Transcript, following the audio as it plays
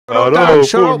Dan,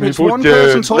 shut up. It's one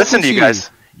person talking Listen to you guys.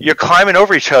 You're climbing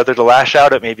over each other to lash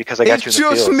out at me because I got you in the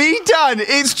field. It's just me, Dan.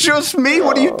 It's just me.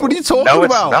 What are you talking about? No,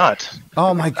 it's not.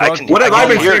 Oh my god. What have I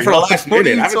been saying for the last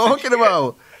minute? What are you talking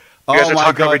about? You guys are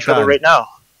talking over each other right now.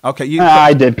 Okay,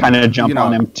 I did kind of jump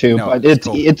on him too, but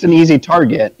it's an easy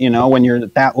target, when you're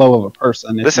that low of a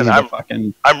person. Listen,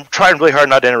 I'm trying really hard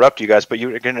not to interrupt you guys, but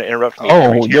you're going to interrupt me.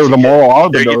 Oh, you're the moral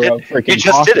arbiter of freaking You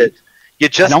just did it. You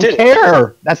just did it. I don't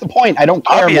care. That's the point. I don't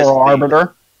care, moral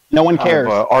arbiter. No one cares.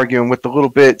 I'm arguing with a little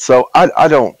bit, so I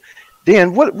don't.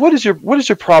 Dan, what is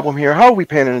your problem here? How are we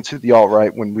panning into the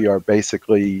alt-right when we are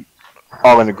basically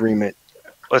all in agreement?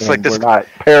 It's like this. We're not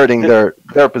parroting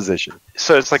their position.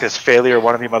 So it's like this failure.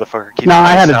 One of you motherfucker. No,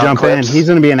 I had to jump in. He's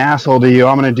going to be an asshole to you.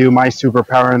 I'm going to do my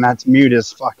superpower, and that's mute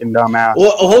his fucking dumb ass.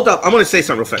 Well, hold up. I'm going to say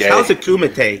something real fast. How's the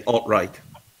Kumite alt-right?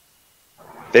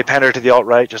 They pander to the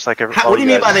alt-right just like every. What do you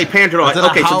mean by they pander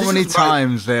to? Okay, how many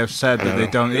times they have said that they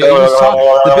don't?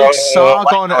 The big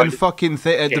Sargon and fucking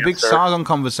the big Sargon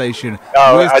conversation with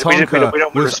Tonka. We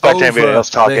don't respect anybody else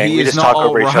talking. We just talk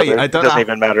over each other. It doesn't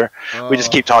even matter. We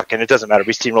just keep talking. It doesn't matter.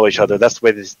 We steamroll each other. That's the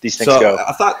way these things go.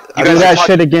 I thought you do that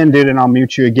shit again, dude, and I'll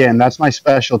mute you again. That's my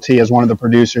specialty as one of the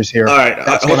producers here. All right,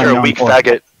 you're a weak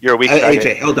faggot. You're a weak faggot.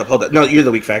 AJ, hold up. No, you're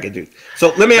the weak faggot, dude.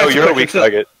 So let me ask you. You're a weak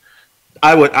faggot.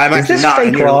 I'm actually not.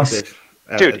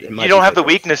 Dude, you don't have the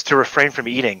weakness to refrain from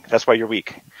eating. That's why you're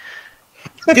weak.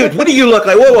 Dude, what do you look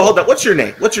like? Whoa, hold up. What's your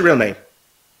name? What's your real name?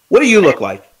 What do you look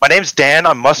like? My name's Dan.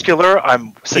 I'm muscular.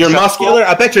 I'm successful. You're muscular?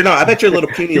 I bet you're not. I bet you're a little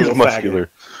puny little muscular.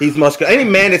 Faggot. He's muscular. Any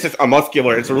man that's just a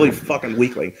muscular is a really fucking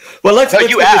weakling. Well, let's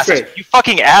you get asked. This straight. You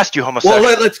fucking asked, you homosexual.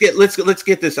 Well, let's get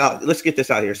this out. Let's get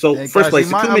this out here. So, first place,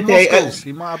 he might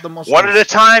have the muscles. One at a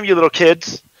time, you little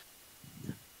kids.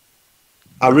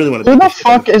 I really want to. Who the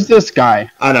fuck is this guy?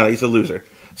 I know he's a loser.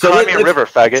 So Climb your river,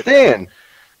 faggot. Dan.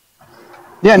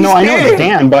 Yeah, no, I know it's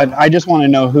Dan, but I just want to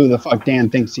know who the fuck Dan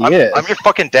thinks he is. I'm your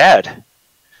fucking dad.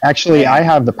 Actually, I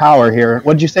have the power here.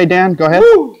 What did you say, Dan? Go ahead.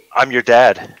 Woo! I'm your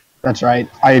dad. That's right.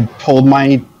 I told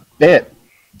my bit,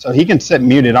 so he can sit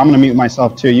muted. I'm going to mute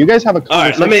myself too. You guys have a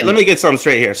conversation. All right, let me get something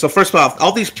straight here. So first of all,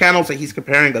 all these channels that he's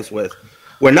comparing us with,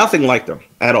 we're nothing like them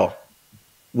at all.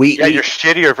 You're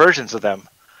shittier versions of them.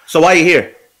 So why are you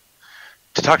here?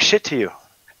 To talk shit to you.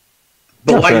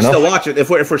 But why you still watch it? If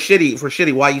we're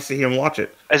shitty, why you sit here and watch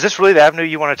it? Is this really the avenue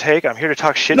you want to take? I'm here to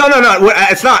talk shit. No,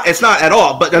 it's not. It's not at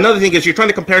all. But another thing is you're trying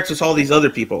to compare us to all these other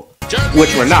people,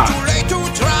 which we're not.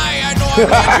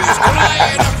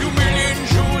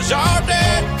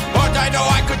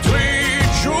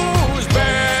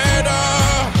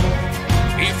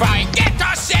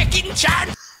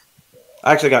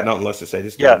 I actually got nothing less to say.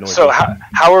 This so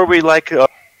how are we like?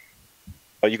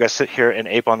 You guys sit here and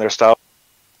ape on their style.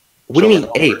 What do you mean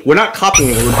ape? We're not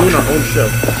copying it. We're doing our own show.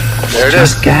 There it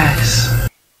is, guys.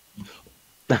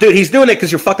 Dude, he's doing it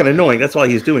because you're fucking annoying. That's why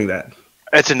he's doing that.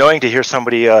 It's annoying to hear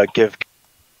somebody give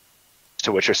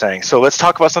to what you're saying. So let's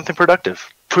talk about something productive.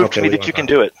 Prove to me that you can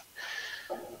do it.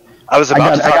 I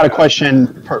got a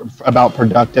question about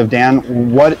productive,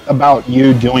 Dan. What about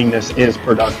you doing this is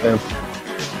productive?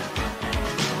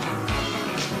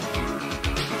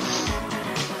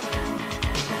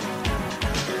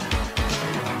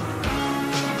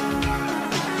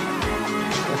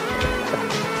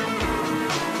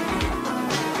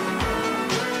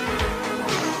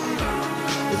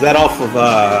 Is that off of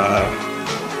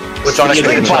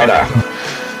Street Fighter?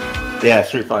 Yeah,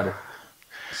 Street Fighter.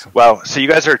 Wow, so you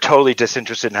guys are totally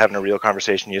disinterested in having a real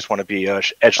conversation. You just want to be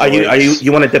edge.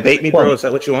 You want to debate me, bro? Is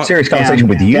that what you want? Serious conversation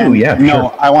with you? Dan, yeah. No,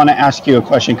 sure. I want to ask you a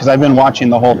question because I've been watching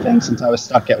the whole thing since I was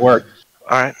stuck at work.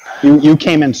 All right. You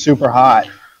came in super hot.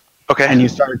 Okay. And you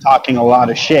started talking a lot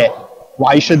of shit.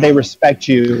 Why should they respect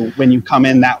you when you come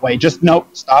in that way? Just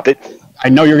stop it. I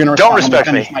know you're going to don't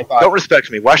respect me. Don't respect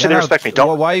me. Why should they respect me? Don't.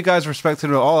 Well, why are you guys respecting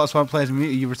it at all? That's why I'm playing mute.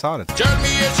 You retarded. What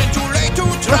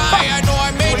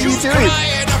are you doing?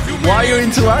 Why are you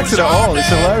interacting at all? It's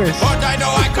hilarious.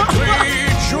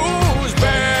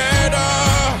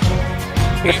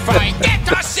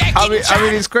 I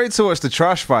mean, it's great to watch the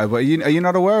trash fire, but are you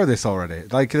not aware of this already?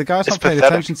 Like, the guy's not paying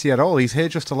attention to you at all. He's here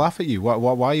just to laugh at you.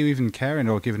 Why are you even caring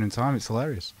or giving him time? It's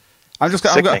hilarious. I'm just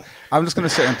going to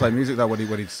sit and play music when he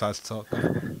decides to talk.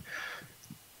 I'm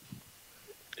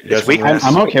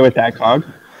okay with that, Cog.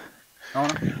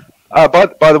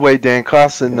 By the way, Dan,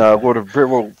 Clausen, Lord of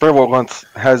Virulence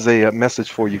has a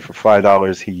message for you for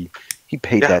 $5. He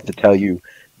paid that to tell you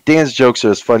Dan's jokes are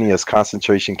as funny as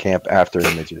concentration camp after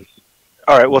images.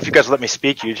 All right. Well, if you guys let me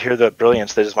speak, you'd hear the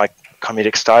brilliance that is my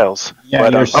comedic styles. Yeah,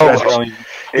 but,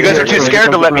 you guys are too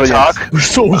scared to let me talk. We're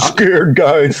so scared,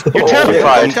 guys. You're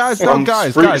terrified.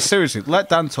 Guys, seriously, let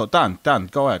Dan talk. Dan,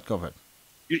 go ahead.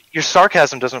 Your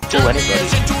sarcasm doesn't fool anybody.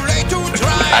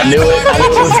 I knew it. I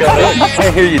was going.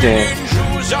 I hear you, Dan.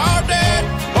 Shoes are dead,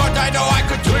 but I know I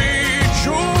could treat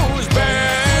shoes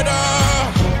better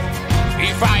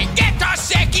if I get a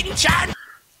second chance.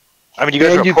 I mean, you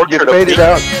guys are you portrait faded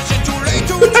out. Is it too late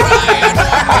to try? I know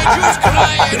I made shoes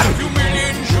crying. A few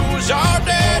million shoes are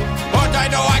dead, but I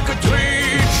know I could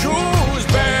treat shoes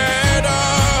better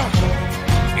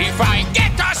if I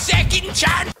get a second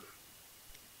chance.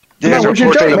 Where's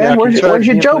your joke, man? Where's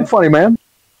your joke, funny man?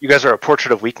 You guys are a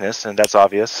portrait of weakness, and that's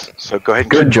obvious. So go ahead.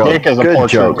 And Good joke. Good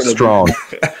joke. Strong.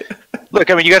 Look,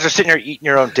 I mean, you guys are sitting here eating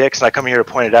your own dicks, and I come here to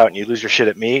point it out, and you lose your shit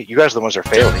at me. You guys are the ones that are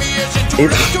failing. Is it too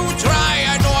late to try?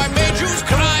 I know I made shoes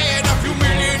crying. A few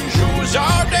million shoes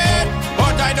are dead,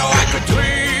 but I know I could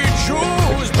treat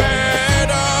shoes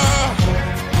better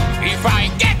if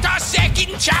I get a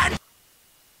second chance.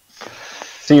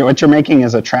 See, what you're making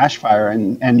is a trash fire,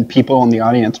 and people in the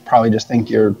audience probably just think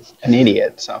you're an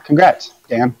idiot. So, congrats,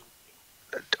 Dan.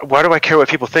 Why do I care what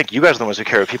people think? You guys are the ones who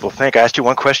care what people think. I asked you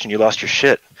one question, you lost your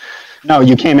shit. No,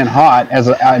 you came in hot as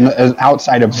an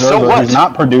outside observer who's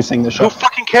not producing the show. Who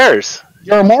fucking cares?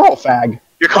 You're a moral fag.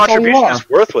 Your contribution is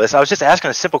worthless. I was just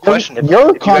asking a simple question.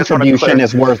 Your contribution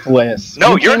is worthless.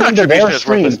 No, your contribution is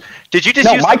worthless. Did you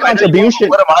just use my contribution?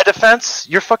 What of my defense?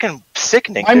 You're fucking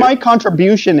sickening. My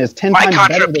contribution is 10 times better. My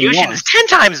contribution is 10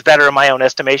 times better in my own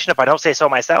estimation, if I don't say so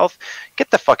myself.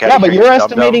 Get the fuck out of here. Yeah, but you're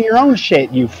estimating your own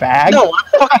shit, you fag. No, I'm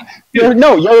fucking.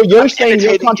 You're saying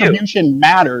your contribution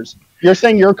matters. You're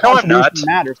saying your contribution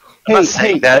matters.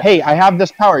 Hey, I have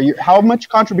this power. How much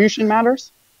contribution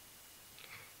matters?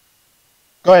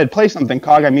 Go ahead, play something.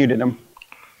 Cog, I muted him.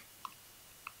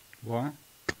 What?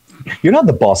 You're not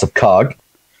the boss of Cog.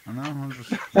 I know. I'm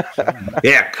just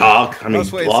yeah, Cog. I mean,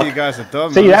 that's why you guys are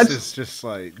dumb. See, that's just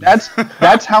like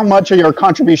that's how much of your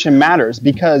contribution matters,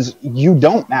 because you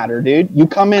don't matter, dude. You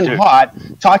come in hot,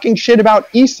 talking shit about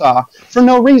Esau for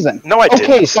no reason. No, I didn't.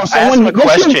 Okay, so someone asked him a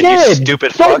question, you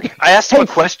stupid fuck. I asked him a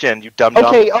question, you dumb dumb.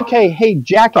 Okay, hey,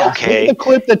 jackass. Look at the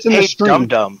clip that's in the stream.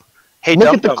 Hey,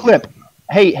 look at the clip.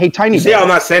 Hey, Tiny. See, I'm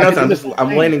not saying nothing.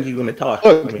 I'm letting you to talk.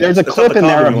 Look, there's a clip in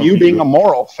there of you being a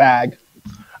moral fag.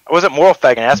 I wasn't moral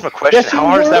fag, and I asked him a question. How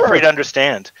hard is that for you to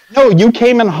understand? No, you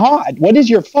came in hot. What is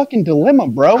your fucking dilemma,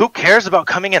 bro? Who cares about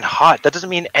coming in hot? That doesn't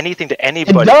mean anything to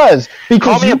anybody. It does.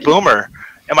 Call me a boomer.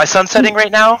 Am I sunsetting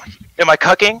right now? Am I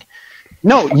cucking?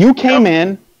 No, you came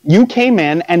in. You came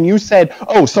in and you said,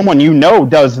 "Oh, someone you know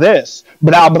does this."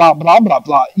 Blah blah blah blah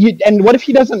blah. And what if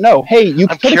he doesn't know? Hey, you.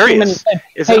 I'm curious.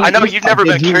 I know you've never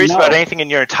been curious about anything in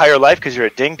your entire life because you're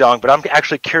a ding dong, but I'm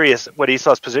actually curious what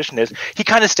Esau's position is. He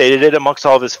kind of stated it amongst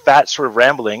all of his fat sort of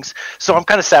ramblings, so I'm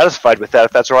kind of satisfied with that.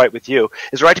 If that's all right with you,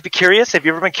 is it right to be curious? Have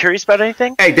you ever been curious about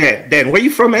anything? Hey, Dan, where you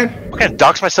from, man? I'm gonna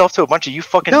dox myself to a bunch of you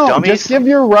fucking dummies. Just give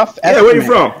your rough estimate. Yeah, where you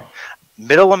from?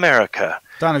 Middle America.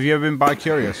 Dan, have you ever been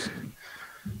bi-curious?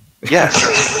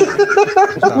 Yes.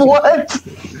 What?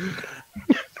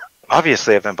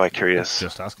 Obviously, I've been bi-curious.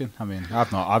 Just asking. I mean,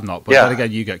 I've not. But then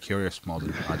again, you get curious more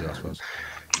than I do, I suppose.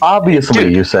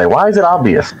 Obviously, you say. Why is it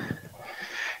obvious?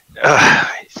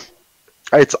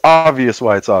 It's obvious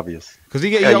why it's obvious. Because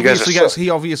he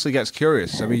obviously gets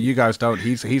curious. I mean, you guys don't.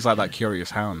 He's like that curious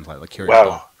hound, like the curious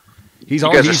dog. You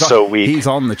guys are so weak. He's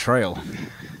on the trail.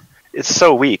 It's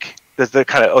so weak. The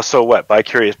kind of so what?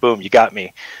 Bi-curious. Boom! You got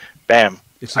me. Bam.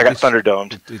 I got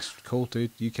thunderdomed. It's cool,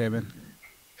 dude. You came in.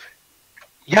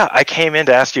 Yeah, I came in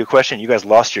to ask you a question. You guys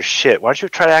lost your shit. Why don't you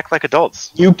try to act like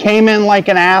adults? You came in like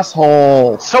an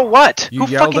asshole. So what? You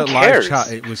yelled at live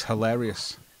chat. It was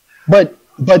hilarious. But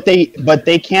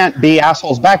they can't be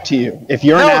assholes back to you. If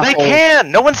you're an asshole. No, they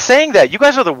can. No one's saying that. You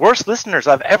guys are the worst listeners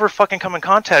I've ever fucking come in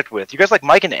contact with. You guys like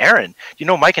Mike and Aaron. Do you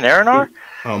know who Mike and Aaron are?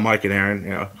 Oh, Mike and Aaron,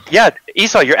 yeah. Yeah,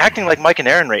 Esau, you're acting like Mike and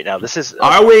Aaron right now. This is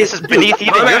beneath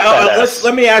even your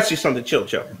let me ask you something, chill.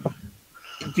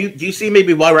 Do you see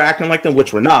maybe why we're acting like them,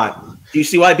 which we're not? Do you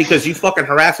see why? Because you fucking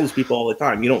harass those people all the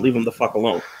time. You don't leave them the fuck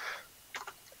alone.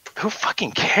 Who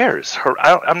fucking cares?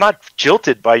 I'm not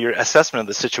jilted by your assessment of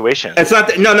the situation. It's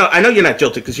not. No. I know you're not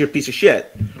jilted because you're a piece of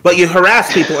shit. But you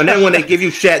harass people, and then when they give you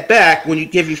shit back,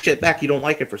 you don't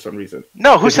like it for some reason.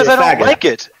 No, who says I don't like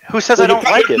it? Who says I don't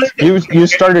like it? You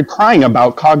started crying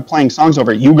about Cog playing songs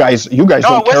over it. You guys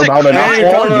don't care about it.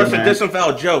 I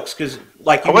disavow jokes because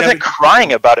I wasn't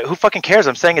crying about it. Who fucking cares?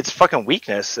 I'm saying it's fucking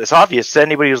weakness. It's obvious to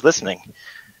anybody who's listening.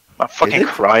 I'm not fucking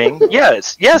crying.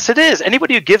 Yes, it is.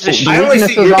 Anybody who gives a shit.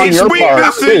 It's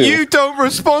weakness that you don't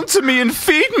respond to me and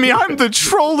feed me. I'm the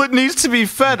troll that needs to be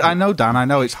fed. I know, Dan. I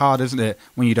know it's hard, isn't it,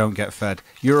 when you don't get fed?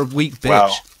 You're a weak bitch.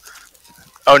 Wow.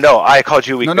 Oh no, I called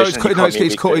you a weak bitch.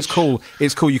 It's cool.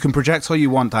 It's cool. You can project all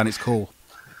you want, Dan. It's cool.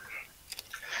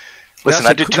 Listen,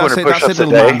 I do 200 push-ups a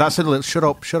day. That's it, little.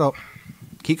 Shut up.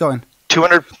 Keep going.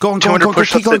 200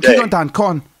 push-ups a day. Keep going, Dan.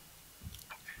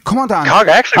 Come on, Dan. Cog,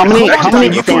 actually, how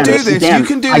many? You can do this. Dan, you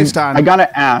can do this, Dan. I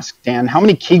gotta ask, Dan. How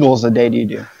many Kegels a day do you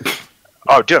do?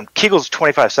 Oh, dude, Kegels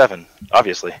 25/7,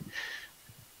 obviously.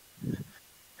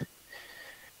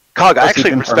 Cog, I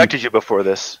actually respected you before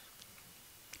this.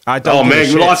 I don't. Oh man,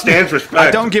 you lost Dan's respect.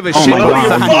 I don't give a shit.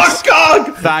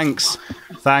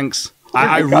 Thanks.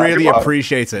 I really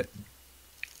appreciate it.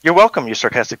 You're welcome, you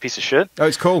sarcastic piece of shit. Oh,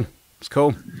 it's cool.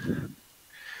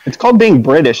 It's called being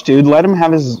British, dude. Let him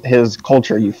have his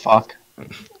culture, you fuck.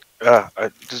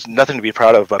 There's nothing to be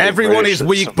proud of about Everyone is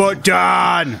weak but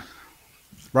Dan.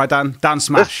 Right, Dan? Dan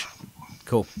Smash.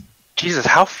 Cool. Jesus,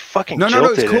 how fucking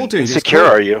it's cool, dude. Insecure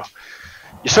are you?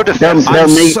 You're so defensive.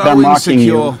 They're mocking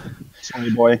you. Sorry,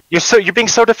 boy. You're being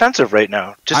so defensive right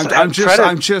now. I'm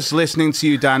just listening to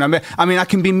you, Dan. I mean, I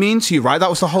can be mean to you, right? That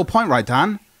was the whole point, right,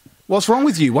 Dan? What's wrong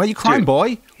with you? Why are you crying,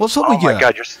 boy? What's up with you? Oh my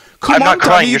God, I'm not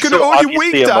crying. Dan. You're so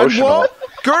obviously emotional. What?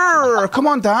 Grr! Come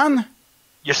on, Dan.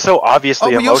 You're so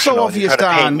obviously emotional. You're so obvious,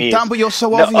 Dan. Dan, but you're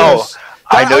so obvious. Oh,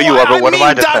 I know you are, but what am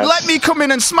I defense? Dan, let me come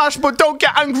in and smash, but don't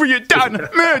get angry at Dan.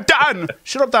 Dan.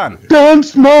 Shut up, Dan. Dan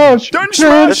smash. Dan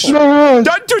smash. Dan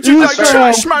touch it like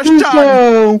trash. Smash,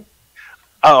 Dan.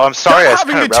 Oh, I'm sorry. You're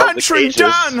having a tantrum,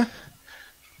 Dan.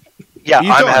 Yeah,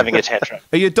 I'm having a tantrum.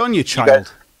 Are you done, you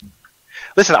child?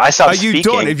 Listen, I stopped speaking. Are you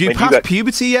done? Have you passed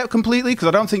puberty yet completely? Because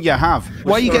I don't think you have.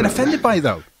 Why are you getting offended by it,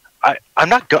 though? I'm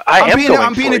not.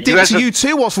 I'm being a dick to you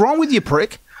too. What's wrong with you,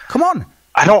 prick? Come on.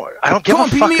 I don't give a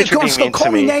fuck that you're being mean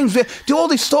call me names. Do all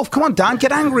this stuff. Come on, Dan.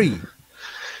 Get angry.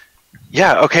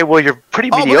 Yeah. Okay. Well, you're pretty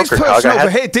mediocre. This person over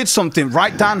here did something,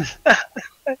 right, Dan?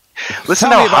 Listen,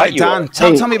 tell me about it, Dan.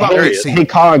 Tell me about it. Hey,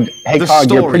 Cog.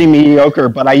 You're pretty mediocre,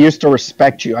 but I used to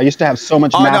respect you. I used to have so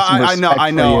much massive respect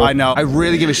for you. I know. I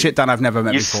really give a shit, Dan. I've never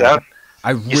met before.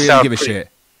 I really give a shit.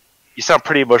 You sound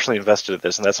pretty emotionally invested in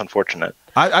this, and that's unfortunate.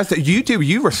 I think you do.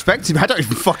 You respect him. I don't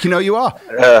even fucking know you are.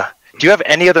 Do you have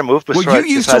any other move besides? Well,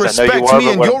 you used to respect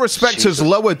me, and your respect has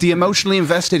lowered the emotionally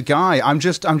invested guy. I'm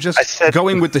just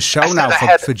going with the show now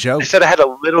for jokes. I said I had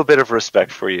a little bit of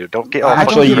respect for you. Don't get.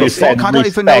 Actually, you said I don't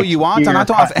even know who you are, Dan. I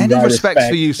don't have any respect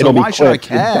for you. So why should I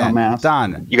care,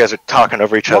 Dan? You guys are talking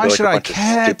over each other. Why should I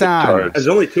care, Dan? There's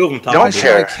only two of them talking. Why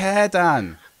should I care,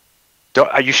 Dan?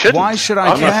 You shouldn't. Why should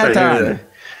I care, Dan?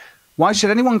 Why should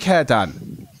anyone care,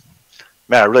 Dan?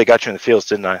 Man, I really got you in the feels,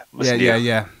 didn't I?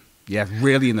 Yeah,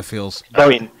 really in the feels. I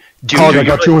mean, I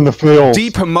got you in the feels.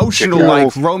 Deep emotional,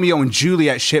 like Romeo and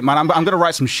Juliet shit, man. I'm going to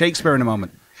write some Shakespeare in a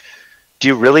moment. Do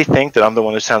you really think that I'm the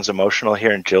one who sounds emotional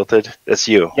here in Jilted? That's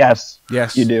you. Yes,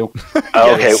 you do.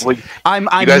 Okay, well, I'm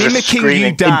mimicking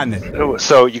you, Dan.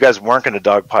 So you guys weren't going to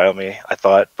dogpile me, I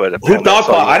thought, but who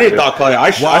dogpile? I didn't dogpile you. I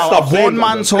stopped. One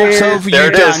man talks over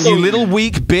you, Dan. You little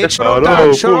weak bitch.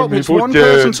 Dan, shut up. It's one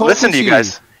person talking. Listen to you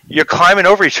guys. You're climbing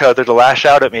over each other to lash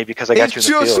out at me because I got you in the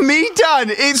field. It's just me, Dan.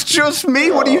 It's just me.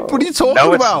 What are you talking about?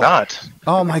 No, it's not.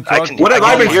 Oh my God. What have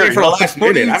I been saying for the last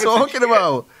minute? What are you talking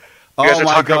about? You guys are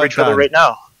talking over each other right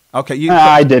now. Okay,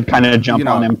 I did kind of jump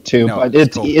on him too, but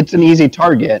it's an easy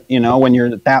target, when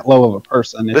you're that low of a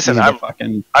person. Listen,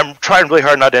 I'm trying really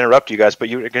hard not to interrupt you guys, but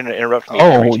you're going to interrupt me.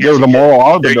 Oh, you're the moral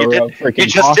arbiter of freaking You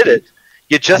just did it.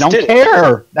 You just did it. I don't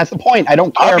care. That's the point. I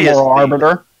don't care, moral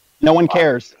arbiter. No one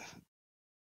cares.